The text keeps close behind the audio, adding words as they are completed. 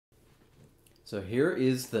So here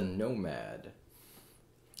is the Nomad.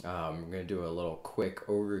 I'm going to do a little quick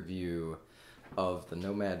overview of the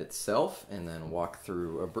Nomad itself and then walk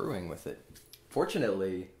through a brewing with it.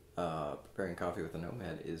 Fortunately, preparing coffee with the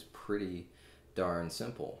Nomad is pretty darn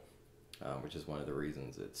simple, which is one of the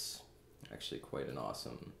reasons it's actually quite an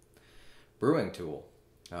awesome brewing tool.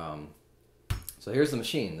 So here's the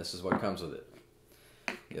machine. This is what comes with it.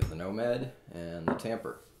 You have the Nomad and the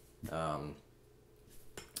tamper.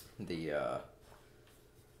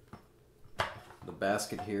 The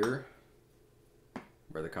basket here,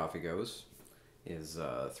 where the coffee goes, is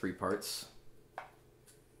 3 parts.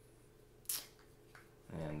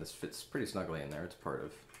 And this fits pretty snugly in there. It's part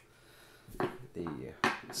of the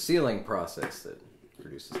sealing process that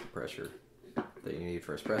produces the pressure that you need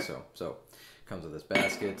for espresso. So it comes with this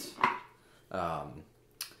basket.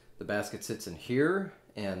 The basket sits in here,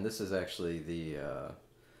 and this is actually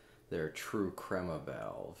their true crema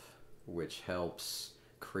valve, which helps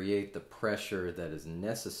create the pressure that is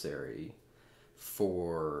necessary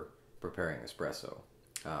for preparing espresso.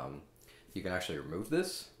 You can actually remove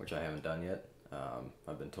this, which I haven't done yet.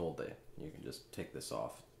 I've been told that you can just take this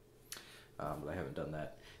off, but I haven't done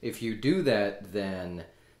that. If you do that, then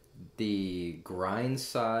the grind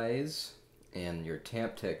size and your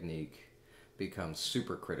tamp technique becomes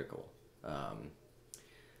super critical.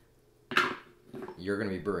 You're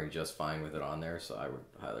going to be brewing just fine with it on there, so I would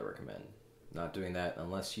highly recommend not doing that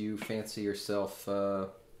unless you fancy yourself, I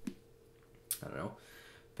don't know,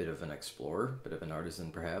 a bit of an explorer, a bit of an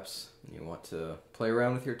artisan perhaps, and you want to play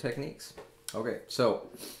around with your techniques. Okay, so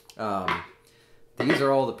these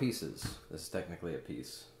are all the pieces. This is technically a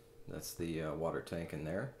piece. That's the water tank in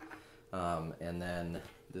there. And then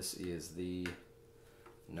this is the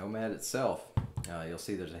Nomad itself. You'll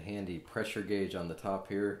see there's a handy pressure gauge on the top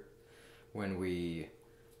here. When we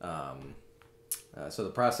so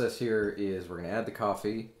the process here is we're going to add the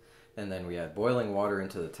coffee, and then we add boiling water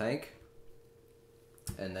into the tank,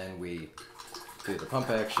 and then we do the pump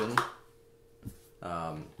action,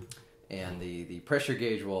 and the pressure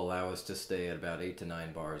gauge will allow us to stay at about 8 to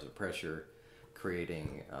 9 bars of pressure,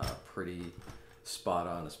 creating pretty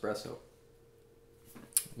spot-on espresso.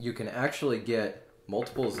 You can actually get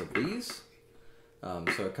multiples of these,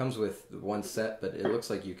 so it comes with one set, but it looks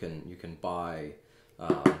like you can buy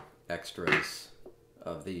extras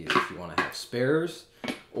of these if you want to have spares,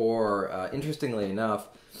 or interestingly enough,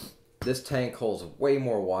 this tank holds way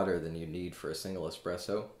more water than you need for a single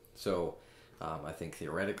espresso. So I think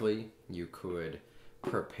theoretically you could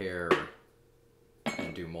prepare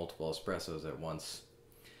and do multiple espressos at once.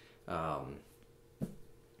 I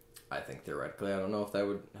think theoretically, I don't know if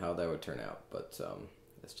how that would turn out, but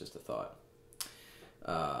it's just a thought.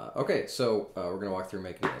 Okay, so we're going to walk through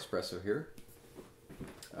making an espresso here.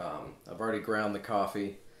 I've already ground the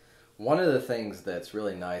coffee. One of the things that's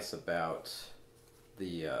really nice about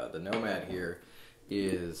the Nomad here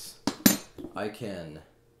is I can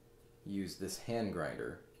use this hand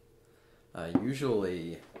grinder.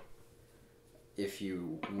 Usually, if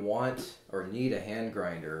you want or need a hand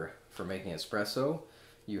grinder for making espresso,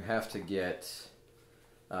 you have to get,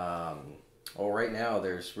 well, right now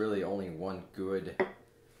there's really only one good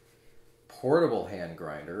portable hand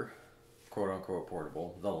grinder, quote-unquote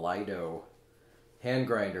portable. The Lido hand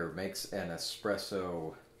grinder makes an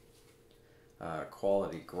espresso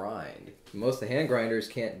quality grind. Most of the hand grinders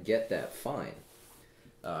can't get that fine,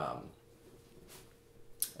 and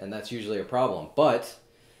that's usually a problem. But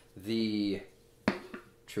the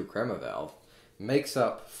true crema valve makes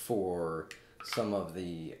up for some of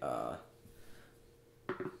the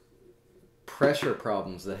pressure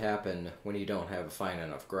problems that happen when you don't have a fine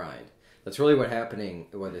enough grind. That's really what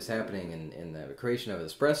is happening in the creation of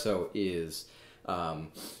espresso is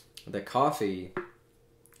the coffee,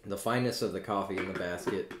 the fineness of the coffee in the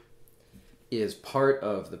basket is part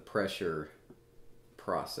of the pressure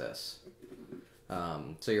process.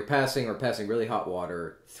 So you're passing really hot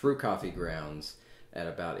water through coffee grounds at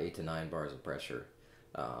about 8 to 9 bars of pressure,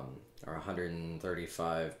 or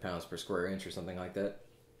 135 pounds per square inch or something like that.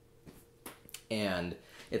 And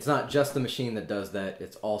it's not just the machine that does that,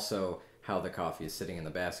 it's also how the coffee is sitting in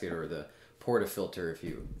the basket, or the portafilter if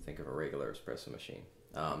you think of a regular espresso machine.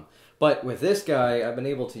 But with this guy, I've been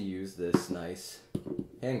able to use this nice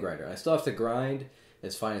hand grinder. I still have to grind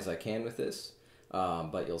as fine as I can with this,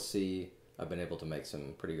 but you'll see I've been able to make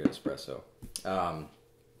some pretty good espresso.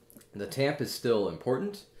 The tamp is still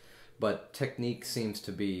important, but technique seems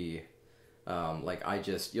to be,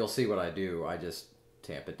 you'll see what I do, I just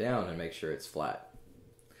tamp it down and make sure it's flat.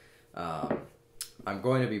 I'm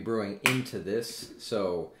going to be brewing into this,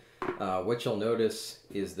 so what you'll notice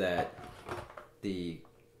is that the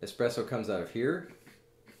espresso comes out of here,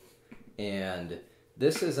 and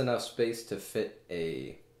this is enough space to fit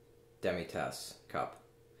a demi-tasse cup,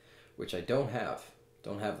 which I don't have.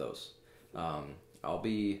 Don't have those. I'll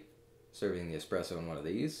be serving the espresso in one of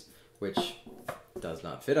these, which does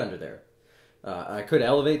not fit under there. I could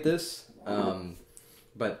elevate this,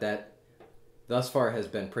 but that thus far has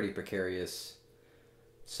been pretty precarious.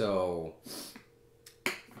 So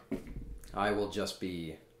I will just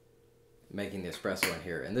be making the espresso in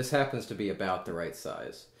here. And this happens to be about the right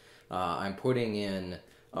size. I'm putting in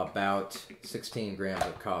about 16 grams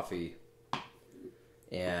of coffee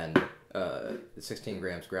and 16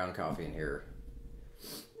 grams ground coffee in here.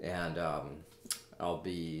 And I'll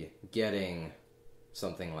be getting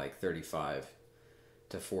something like 35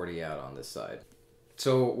 to 40 out on this side.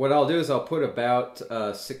 So what I'll do is I'll put about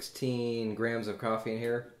 16 grams of coffee in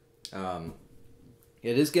here.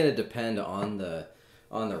 It is going to depend on the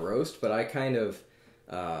roast, but I kind of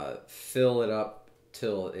fill it up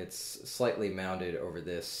till it's slightly mounded over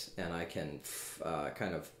this, and I can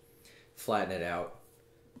kind of flatten it out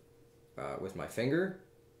with my finger.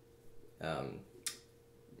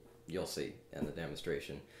 You'll see in the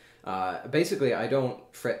demonstration. Basically, I don't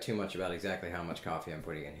fret too much about exactly how much coffee I'm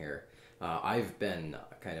putting in here. I've been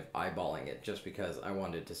kind of eyeballing it just because I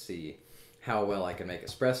wanted to see how well I can make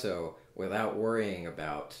espresso without worrying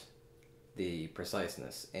about the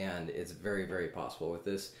preciseness, and it's very, very possible with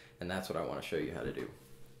this, and that's what I want to show you how to do.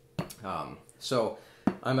 So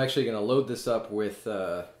I'm actually going to load this up with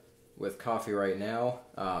coffee right now.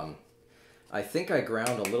 I think I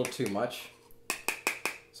ground a little too much,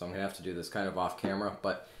 so I'm going to have to do this kind of off camera,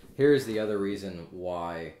 but here's the other reason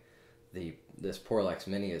why this Porlex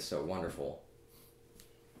Mini is so wonderful,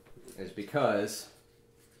 is because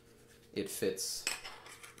it fits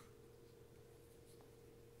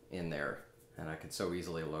in there, and I can so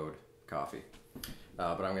easily load coffee.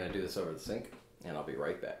 But I'm going to do this over the sink, and I'll be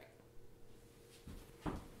right back.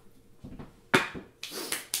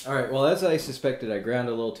 Alright, well, as I suspected, I ground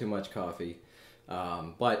a little too much coffee,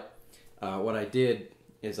 but what I did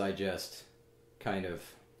is I just kind of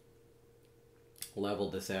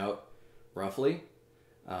leveled this out roughly,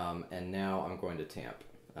 and now I'm going to tamp.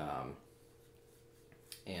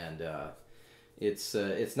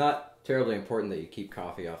 It's not terribly important that you keep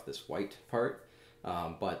coffee off this white part,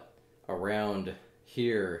 but around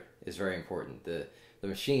here is very important. The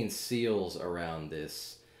machine seals around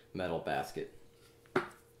this metal basket.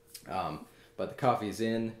 But the coffee's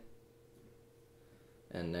in,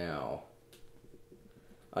 and now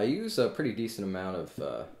I use a pretty decent amount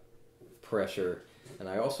of pressure, and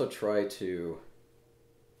I also try to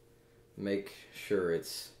make sure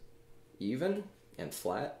it's even and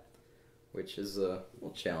flat, which is a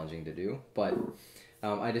little challenging to do, but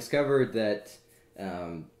I discovered that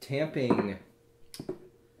tamping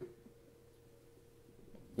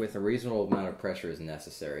with a reasonable amount of pressure is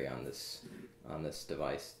necessary on this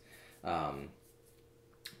device.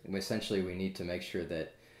 Essentially, we need to make sure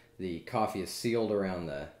that the coffee is sealed around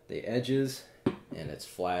the edges, and it's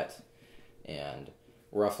flat and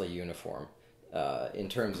roughly uniform in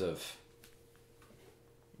terms of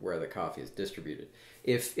where the coffee is distributed.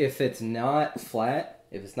 If it's not flat,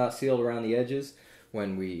 if it's not sealed around the edges,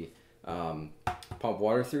 when we pump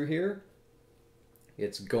water through here,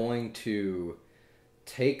 it's going to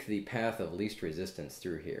take the path of least resistance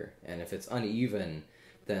through here. And if it's uneven,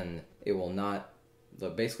 then it will not,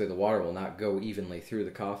 basically the water will not go evenly through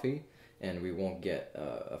the coffee, and we won't get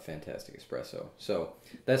a fantastic espresso. So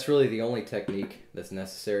that's really the only technique that's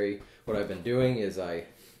necessary. What I've been doing is I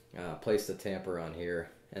place the tamper on here,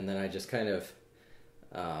 and then I just kind of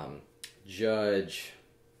judge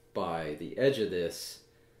by the edge of this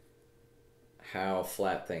how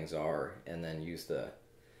flat things are, and then use the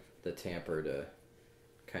tamper to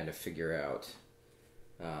kind of figure out,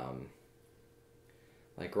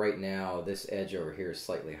 like right now this edge over here is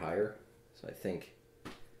slightly higher, so I think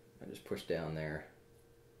I just push down there,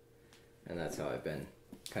 and that's how I've been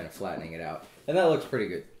kind of flattening it out, and that looks pretty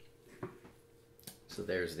good. So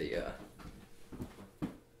there's the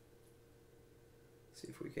see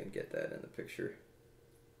if we can get that in the picture.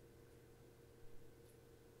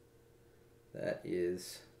 That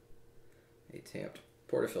is a tamped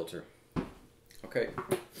portafilter. Okay,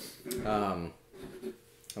 I'm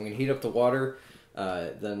going to heat up the water.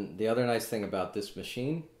 Then the other nice thing about this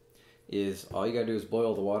machine is all you got to do is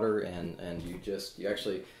boil the water, and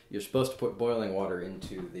you're supposed to put boiling water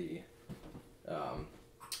into the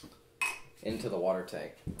water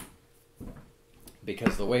tank,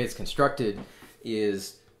 because the way it's constructed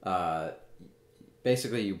is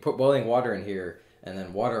basically you put boiling water in here, and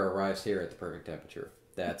then water arrives here at the perfect temperature.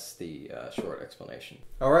 that's the short explanation.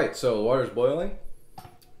 All right, so the water's boiling.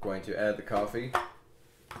 Going to add the coffee.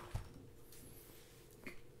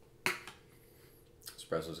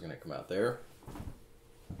 Espresso's going to come out there.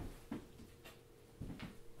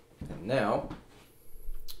 And now, I'm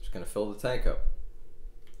just going to fill the tank up.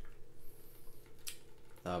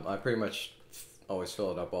 I pretty much always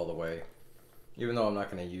fill it up all the way. Even though I'm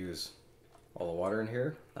not going to use all the water in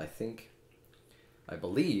here, I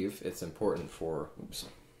believe it's important for,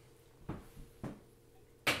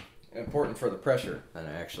 important for the pressure, and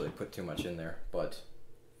I actually put too much in there. But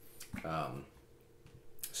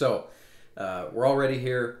we're all ready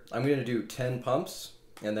here. I'm going to do 10 pumps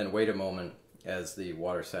and then wait a moment as the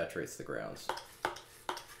water saturates the grounds.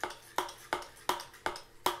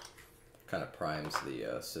 Kind of primes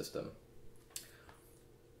the system.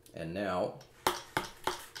 And now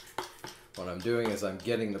what I'm doing is I'm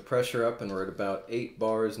getting the pressure up, and we're at about 8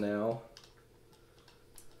 bars now.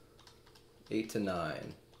 8 to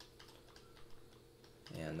 9.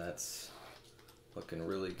 And that's looking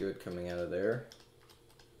really good coming out of there.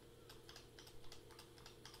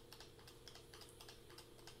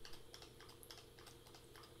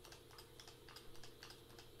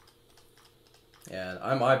 And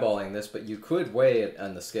I'm eyeballing this, but you could weigh it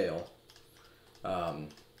on the scale.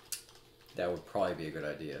 That would probably be a good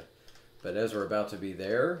idea. But as we're about to be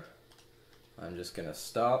there, I'm just going to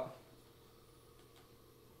stop.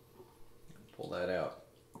 Pull that out.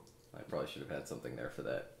 I probably should have had something there for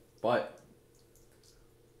that. But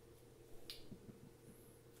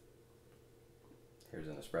here's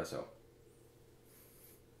an espresso.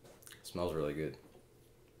 It smells really good.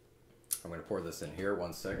 I'm going to pour this in here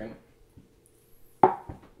 1 second.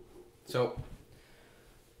 So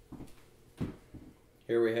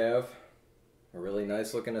here we have a really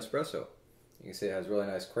nice looking espresso. You can see it has really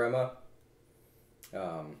nice crema.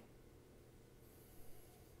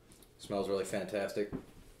 Smells really fantastic.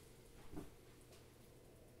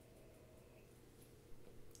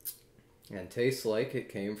 And tastes like it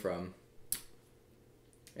came from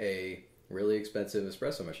a really expensive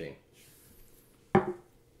espresso machine.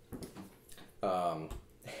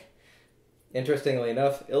 Interestingly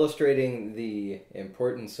enough, illustrating the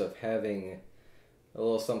importance of having a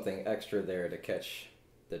little something extra there to catch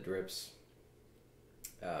the drips.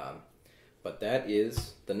 But that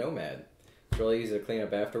is the Nomad. It's really easy to clean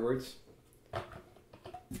up afterwards.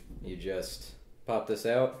 You just pop this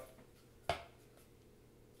out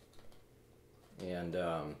and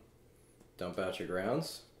dump out your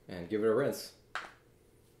grounds and give it a rinse.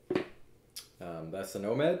 That's the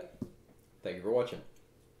Nomad. Thank you for watching.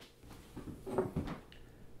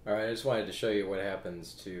 Alright, I just wanted to show you what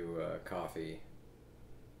happens to coffee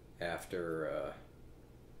after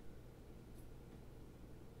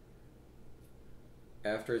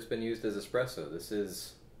it's been used as espresso. This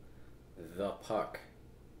is the puck.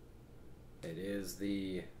 It is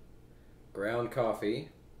the ground coffee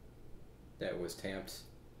that was tamped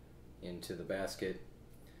into the basket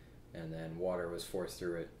and then water was forced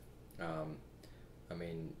through it. I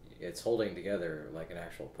mean, it's holding together like an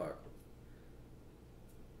actual puck.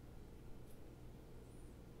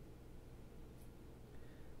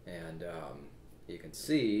 And you can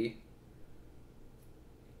see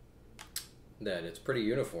that it's pretty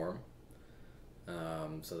uniform.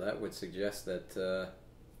 So that would suggest that the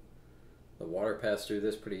water passed through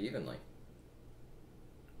this pretty evenly,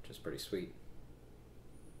 which is pretty sweet.